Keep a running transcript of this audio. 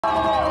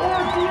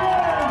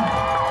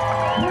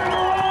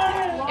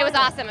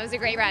awesome. It was a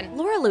great run.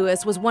 Laura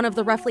Lewis was one of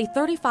the roughly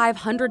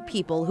 3,500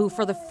 people who,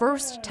 for the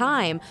first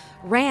time,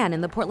 ran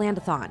in the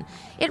Portlandathon.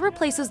 It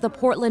replaces the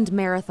Portland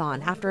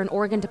Marathon after an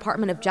Oregon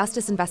Department of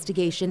Justice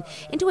investigation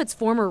into its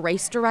former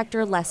race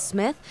director, Les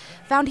Smith,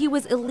 found he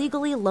was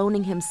illegally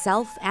loaning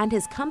himself and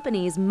his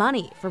company's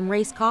money from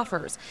race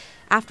coffers.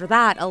 After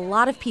that, a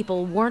lot of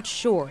people weren't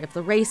sure if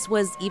the race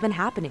was even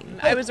happening.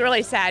 I was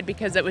really sad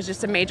because it was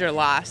just a major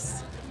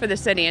loss for the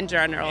city in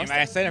general.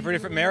 I signed up for a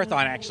different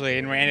marathon actually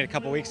and ran it a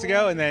couple weeks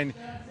ago, and then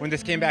when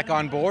this came back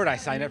on board, I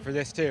signed up for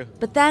this too.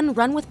 But then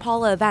Run with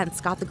Paula Events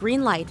got the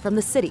green light from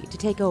the city to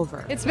take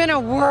over. It's been a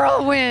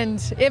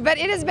whirlwind, but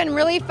it has been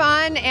really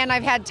fun, and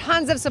I've had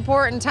tons of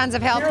support and tons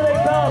of help. Here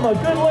they come, a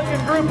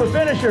good-looking group of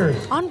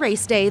finishers. On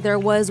race day, there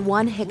was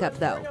one hiccup,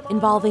 though,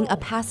 involving a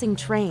passing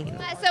train.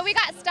 So we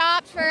got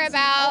stopped for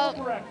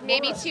about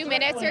maybe 2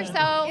 minutes or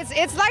so.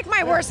 It's like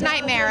my worst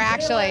nightmare,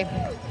 actually.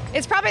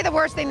 It's probably the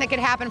worst thing that could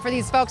happen for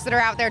these folks that are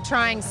out there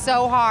trying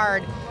so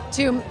hard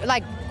to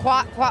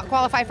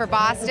qualify for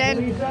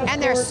Boston,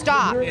 and they're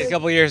stopped. A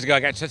couple of years ago, I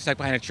got stuck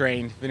behind a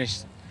train,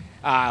 finished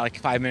like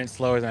 5 minutes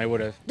slower than I would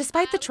have.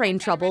 Despite the train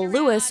trouble,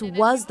 Lewis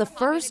was the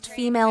first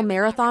female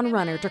marathon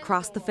runner to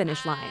cross the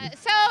finish line.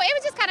 So it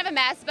was just kind of a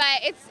mess, but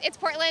it's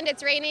Portland,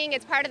 it's raining,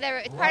 it's part of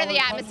the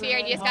atmosphere,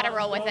 and you just got to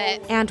roll with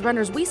it. And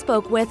runners we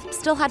spoke with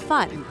still had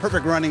fun.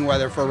 Perfect running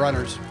weather for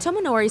runners.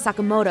 Tomonori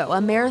Sakamoto,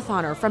 a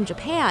marathoner from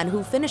Japan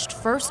who finished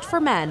first for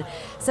men,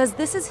 says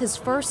this is his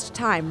first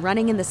time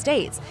running in the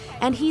States,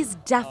 and he's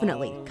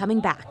definitely coming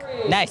back.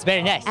 Nice,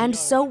 very nice. And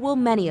so will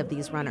many of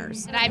these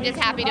runners. And I'm just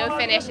happy to have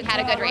finished and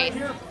had a good race.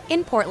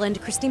 In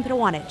Portland, Christine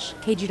Pitawanich,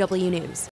 KGW News.